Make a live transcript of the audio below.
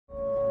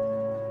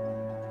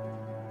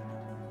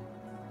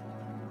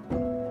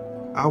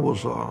I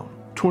was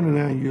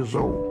 29 years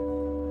old.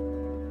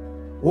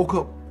 Woke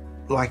up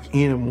like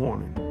any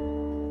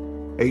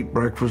morning, ate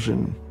breakfast,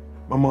 and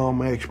my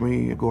mom asked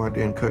me to go out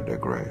there and cut that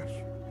grass.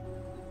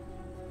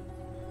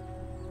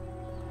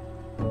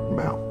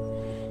 About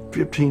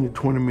 15 to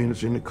 20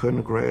 minutes into cutting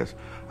the grass,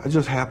 I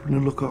just happened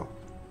to look up.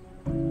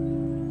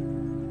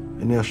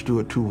 And there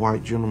stood two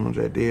white gentlemen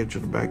at the edge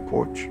of the back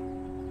porch.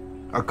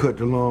 I cut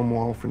the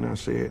lawnmower off and I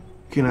said,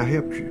 "Can I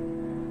help you?"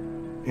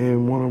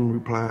 And one of them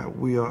replied,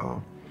 "We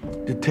are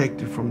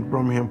detective from the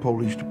Birmingham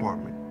Police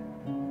Department."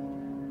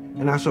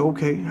 And I said,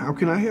 "Okay, how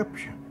can I help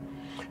you?"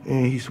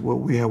 And he said, "Well,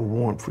 we have a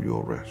warrant for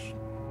your arrest."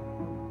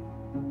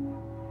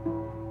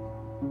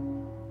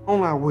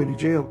 On our way to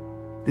jail,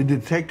 the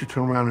detective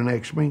turned around and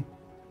asked me,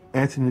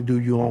 "Anthony, do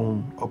you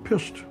own a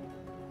pistol?"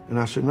 And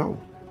I said, "No."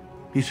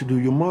 He said, "Do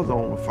your mother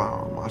own a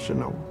firearm?" I said,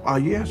 "No."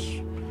 "Yes."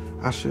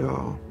 I said,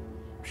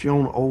 "She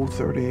owned an old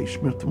 .38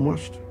 Smith &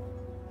 Wesson."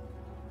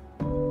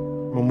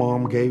 My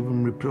mom gave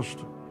him the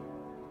pistol.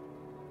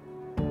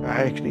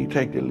 I asked him, he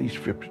take it at least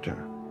 50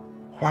 times.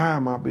 Why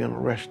am I being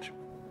arrested?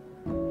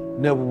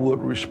 Never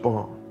would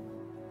respond.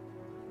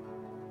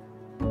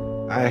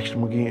 I asked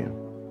him again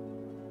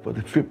for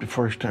the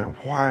 51st time,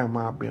 why am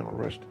I being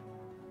arrested?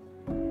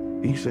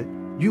 He said,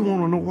 "You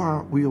want to know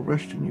why we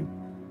arresting you?"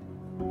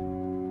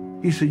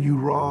 He said, "You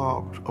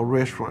robbed a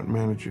restaurant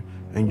manager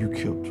and you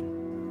killed him."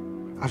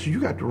 I said, "You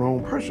got the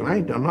wrong person. I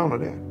ain't done none of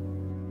that."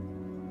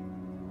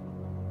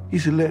 He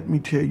said, "Let me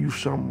tell you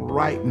something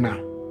right now.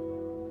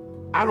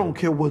 I don't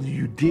care whether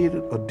you did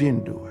it or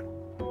didn't do it.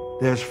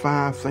 There's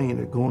 5 things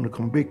that are going to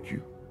convict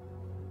you."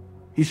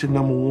 He said,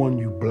 "Number 1,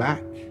 you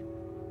black.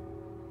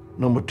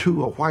 Number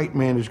 2, a white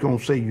man is going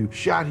to say you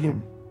shot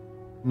him.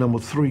 Number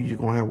 3, you're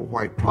going to have a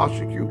white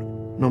prosecutor.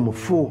 Number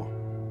 4,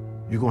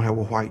 you're going to have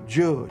a white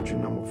judge.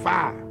 And number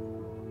 5,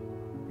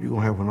 you're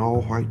going to have an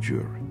all-white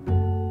jury."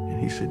 And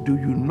he said, "Do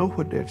you know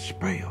what that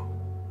spells?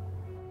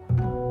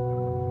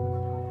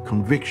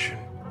 Conviction."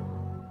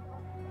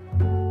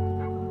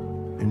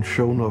 And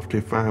sure enough,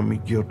 they found me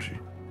guilty.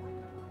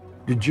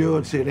 The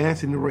judge said,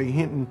 "Anthony Ray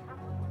Hinton,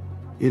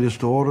 it is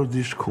the order of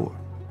this court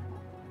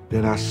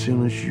that I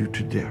sentence you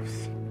to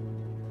death.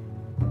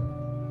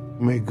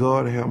 May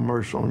God have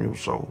mercy on your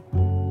soul."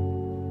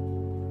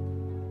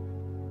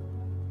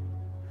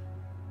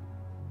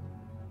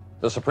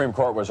 The Supreme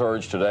Court was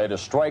urged today to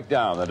strike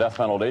down the death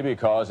penalty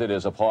because it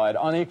is applied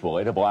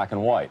unequally to black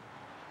and white.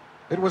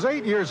 It was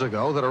 8 years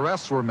ago that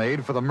arrests were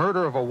made for the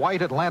murder of a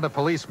white Atlanta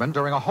policeman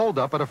during a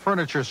holdup at a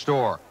furniture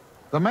store.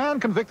 The man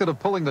convicted of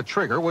pulling the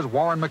trigger was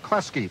Warren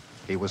McCleskey.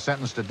 He was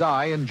sentenced to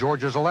die in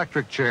Georgia's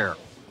electric chair.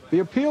 The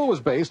appeal was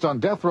based on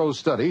death row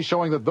studies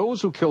showing that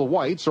those who kill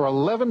whites are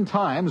 11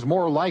 times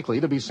more likely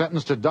to be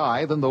sentenced to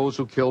die than those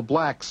who kill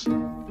blacks.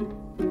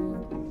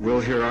 We'll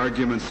hear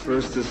arguments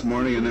first this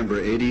morning in number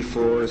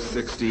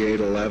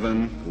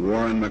 84-6811,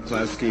 Warren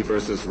McCleskey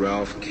versus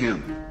Ralph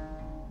Kemp.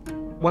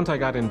 Once I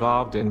got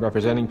involved in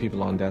representing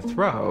people on death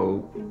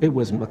row, it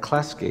was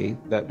McCleskey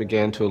that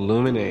began to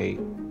illuminate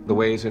the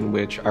ways in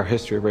which our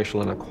history of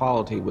racial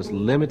inequality was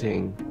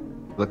limiting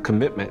the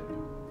commitment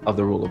of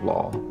the rule of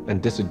law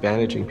and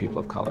disadvantaging people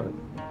of color.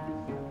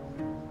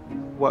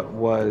 What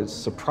was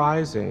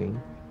surprising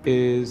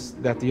is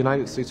that the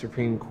United States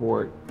Supreme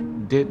Court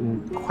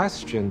didn't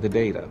question the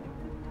data.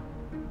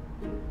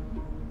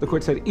 The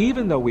court said,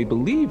 even though we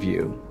believe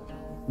you,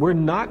 we're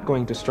not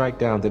going to strike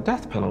down the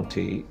death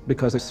penalty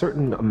because a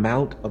certain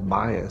amount of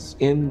bias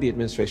in the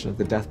administration of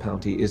the death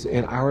penalty is,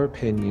 in our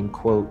opinion,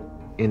 quote,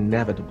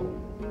 inevitable.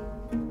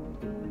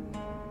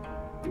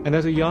 And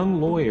as a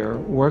young lawyer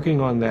working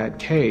on that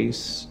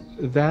case,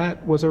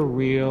 that was a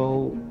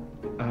real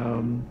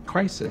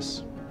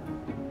crisis.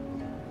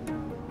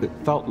 It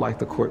felt like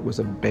the court was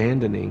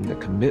abandoning the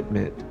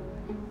commitment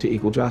to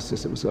equal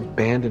justice. It was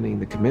abandoning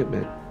the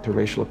commitment to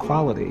racial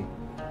equality.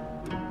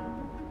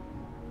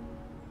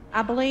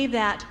 I believe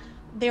that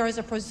there is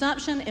a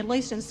presumption, at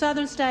least in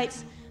southern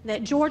states,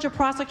 that Georgia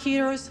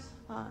prosecutors,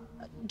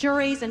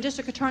 juries, and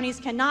district attorneys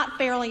cannot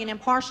fairly and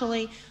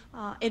impartially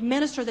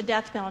administer the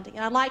death penalty.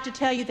 And I'd like to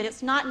tell you that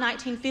it's not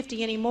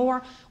 1950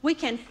 anymore. We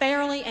can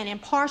fairly and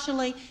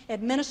impartially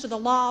administer the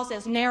laws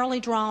as narrowly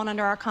drawn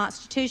under our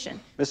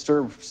Constitution.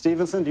 Mr.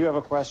 Stevenson, do you have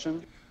a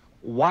question?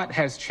 What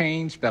has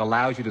changed that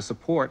allows you to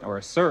support or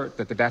assert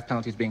that the death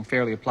penalty is being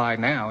fairly applied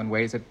now in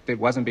ways that it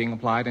wasn't being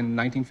applied in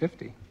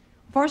 1950?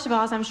 First of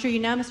all, as I'm sure you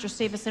know, Mr.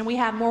 Stevenson, we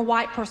have more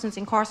white persons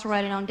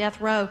incarcerated on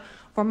death row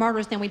for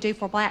murders than we do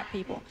for black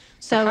people.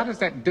 So how does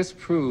that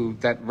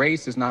disprove that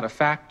race is not a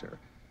factor?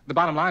 The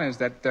bottom line is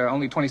that there are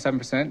only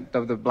 27%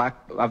 of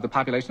the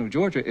population of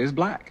Georgia is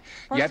black.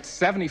 Yet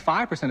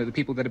 75% of the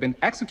people that have been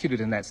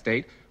executed in that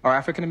state are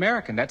African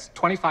American. That's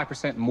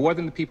 25% more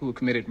than the people who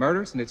committed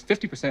murders, and it's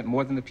 50%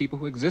 more than the people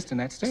who exist in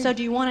that state. So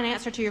do you want an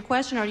answer to your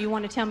question, or do you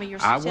want to tell me your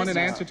statistics? I want an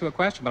answer to a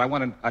question, but I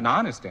want an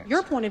honest answer.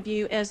 Your point of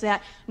view is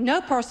that no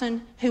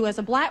person who is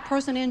a black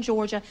person in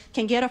Georgia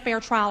can get a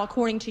fair trial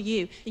according to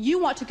you. You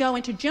want to go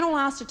into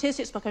generalized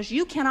statistics because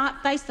you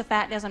cannot face the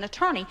fact as an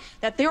attorney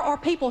that there are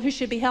people who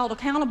should be held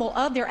accountable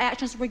of their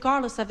actions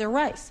regardless of their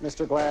race.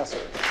 Mr. Glasser.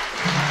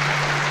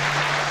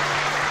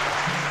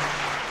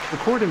 The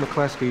court in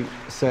McCleskey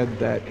said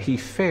that he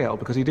failed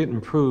because he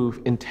didn't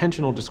prove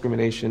intentional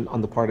discrimination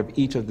on the part of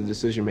each of the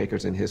decision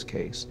makers in his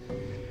case.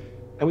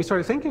 And we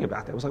started thinking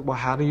about that. It was like, well,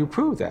 how do you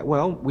prove that?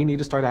 Well, we need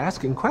to start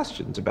asking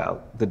questions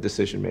about the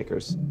decision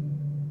makers.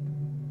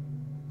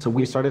 So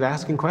we started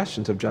asking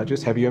questions of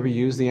judges. Have you ever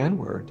used the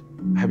N-word?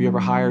 Have you ever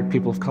hired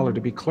people of color to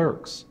be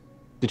clerks?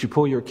 Did you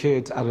pull your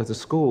kids out of the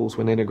schools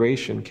when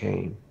integration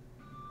came?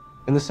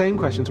 And the same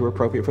questions were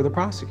appropriate for the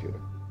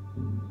prosecutor.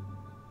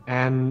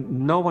 And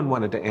no one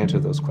wanted to answer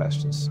those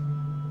questions.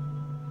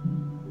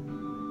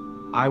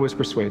 I was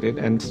persuaded,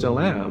 and still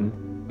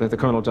am, that the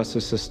criminal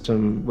justice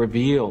system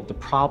revealed the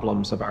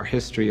problems of our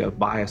history of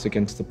bias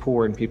against the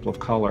poor and people of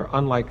color,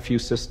 unlike few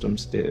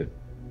systems did.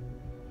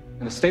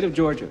 In the state of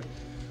Georgia,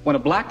 when a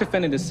black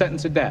defendant is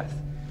sentenced to death,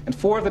 and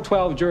 4 of the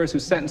 12 jurors who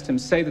sentenced him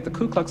say that the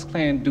Ku Klux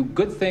Klan do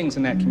good things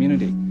in that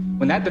community,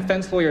 when that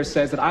defense lawyer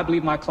says that I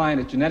believe my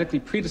client is genetically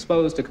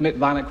predisposed to commit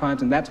violent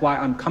crimes and that's why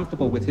I'm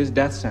comfortable with his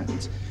death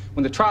sentence,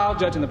 when the trial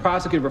judge and the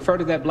prosecutor refer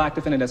to that black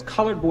defendant as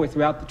colored boy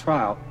throughout the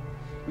trial,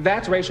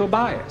 that's racial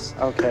bias.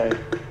 Okay.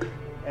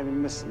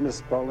 And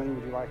Ms. Bowling,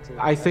 would you like to?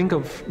 I think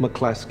of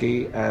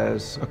McCleskey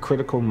as a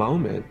critical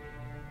moment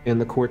in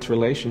the court's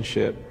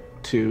relationship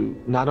to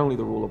not only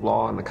the rule of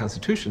law and the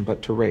Constitution,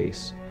 but to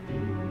race.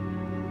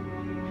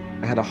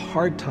 I had a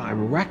hard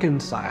time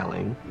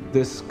reconciling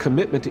this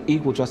commitment to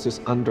equal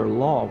justice under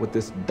law with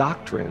this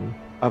doctrine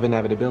of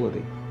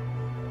inevitability.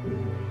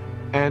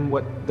 And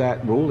what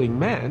that ruling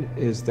meant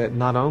is that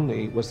not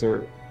only was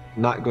there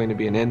not going to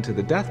be an end to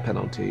the death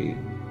penalty,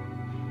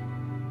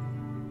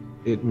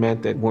 it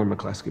meant that Warren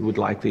McCleskey would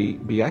likely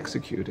be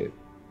executed.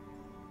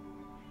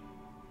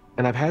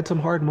 And I've had some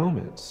hard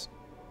moments,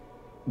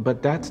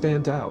 but that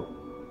stands out.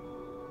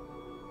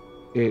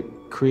 It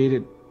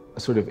created a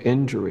sort of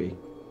injury.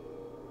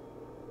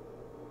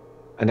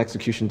 An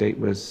execution date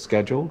was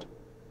scheduled,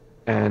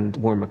 and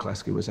Warren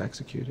McCleskey was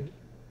executed.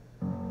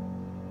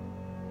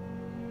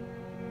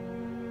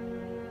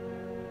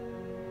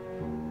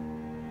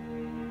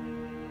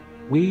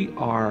 We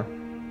are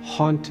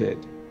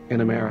haunted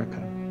in America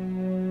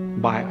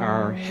by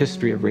our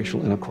history of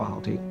racial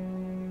inequality.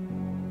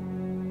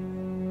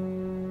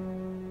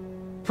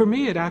 For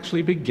me, it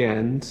actually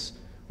begins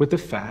with the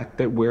fact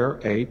that we're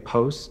a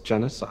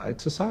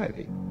post-genocide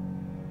society.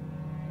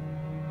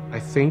 I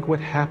think what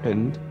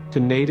happened to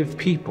Native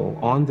people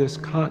on this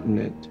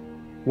continent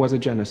was a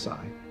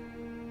genocide.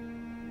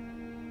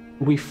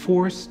 We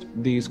forced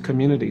these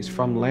communities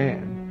from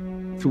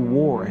land through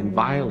war and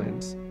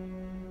violence.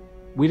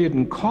 We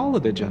didn't call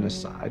it a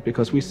genocide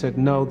because we said,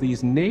 no,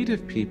 these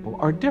Native people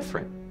are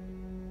different.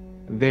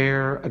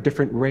 They're a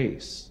different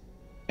race.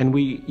 And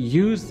we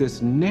use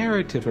this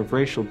narrative of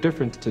racial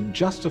difference to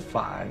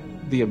justify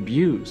the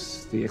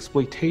abuse, the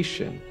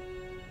exploitation,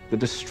 the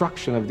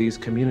destruction of these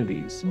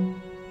communities.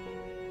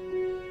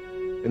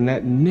 And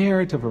that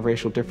narrative of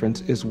racial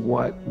difference is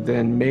what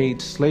then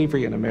made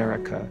slavery in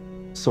America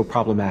so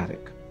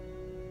problematic.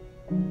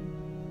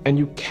 And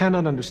you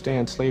cannot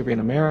understand slavery in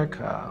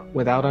America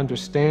without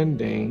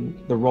understanding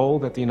the role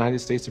that the United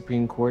States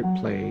Supreme Court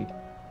played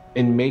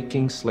in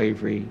making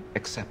slavery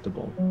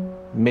acceptable,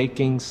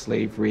 making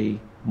slavery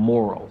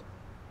moral,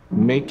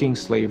 making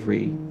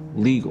slavery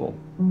legal.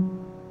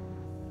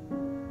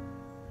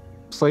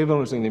 Slave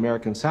owners in the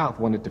American South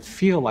wanted to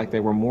feel like they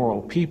were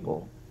moral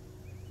people.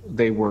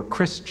 They were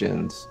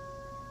Christians.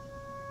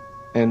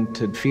 And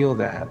to feel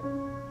that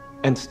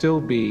and still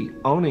be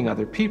owning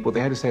other people, they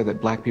had to say that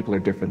black people are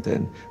different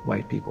than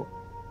white people.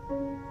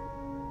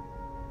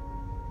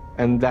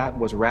 And that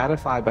was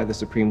ratified by the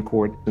Supreme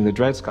Court in the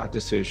Dred Scott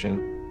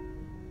decision.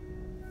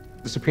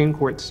 The Supreme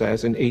Court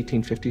says in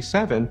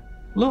 1857,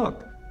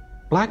 look,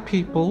 black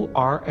people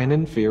are an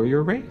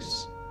inferior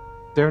race.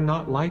 They're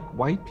not like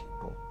white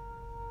people.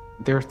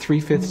 They're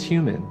 3/5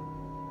 human.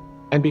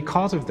 And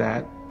because of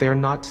that, they're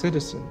not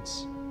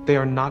citizens. They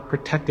are not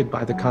protected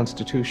by the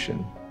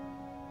Constitution.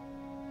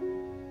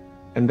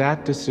 And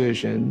that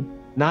decision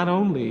not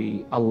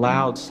only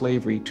allowed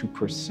slavery to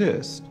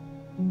persist,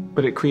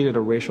 but it created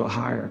a racial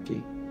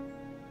hierarchy.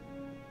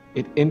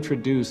 It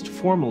introduced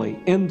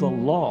formally in the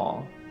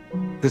law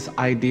this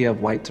idea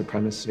of white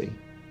supremacy,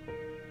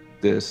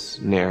 this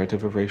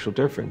narrative of racial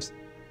difference.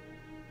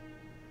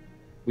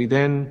 We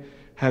then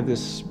have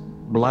this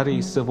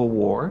bloody civil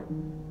war.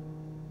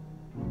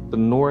 The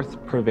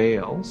North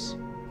prevails.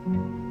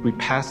 We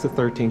pass the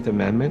 13th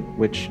Amendment,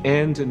 which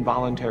ends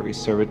involuntary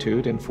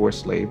servitude and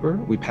forced labor.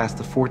 We pass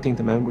the 14th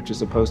Amendment, which is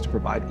supposed to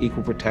provide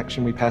equal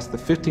protection. We pass the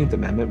 15th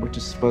Amendment, which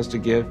is supposed to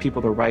give people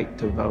the right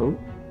to vote.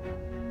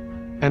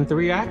 And the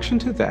reaction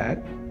to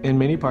that in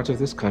many parts of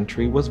this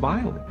country was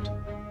violent.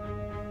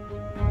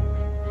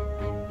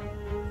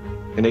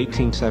 In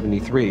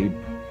 1873,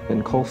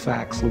 in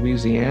Colfax,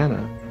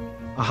 Louisiana,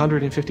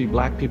 150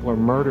 black people are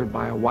murdered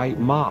by a white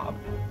mob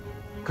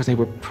because they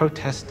were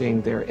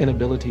protesting their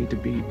inability to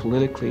be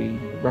politically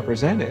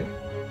represented.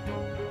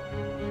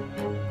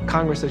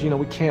 Congress says,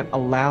 we can't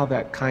allow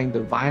that kind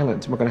of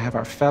violence. We're going to have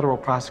our federal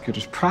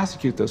prosecutors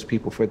prosecute those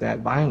people for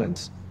that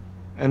violence.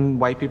 And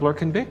white people are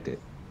convicted.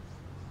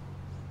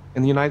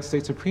 And the United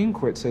States Supreme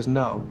Court says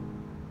no.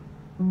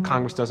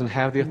 Congress doesn't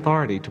have the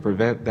authority to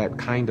prevent that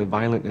kind of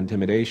violent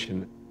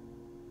intimidation.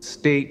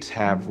 States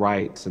have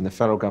rights, and the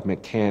federal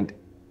government can't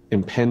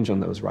impinge on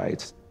those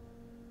rights.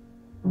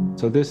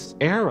 So this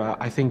era,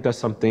 I think, does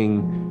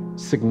something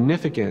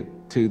significant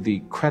to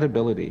the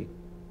credibility,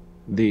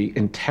 the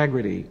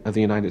integrity of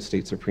the United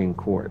States Supreme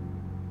Court.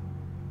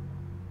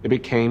 It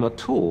became a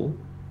tool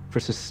for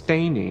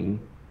sustaining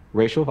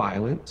racial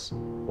violence,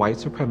 white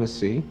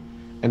supremacy,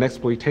 and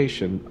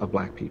exploitation of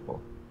black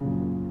people.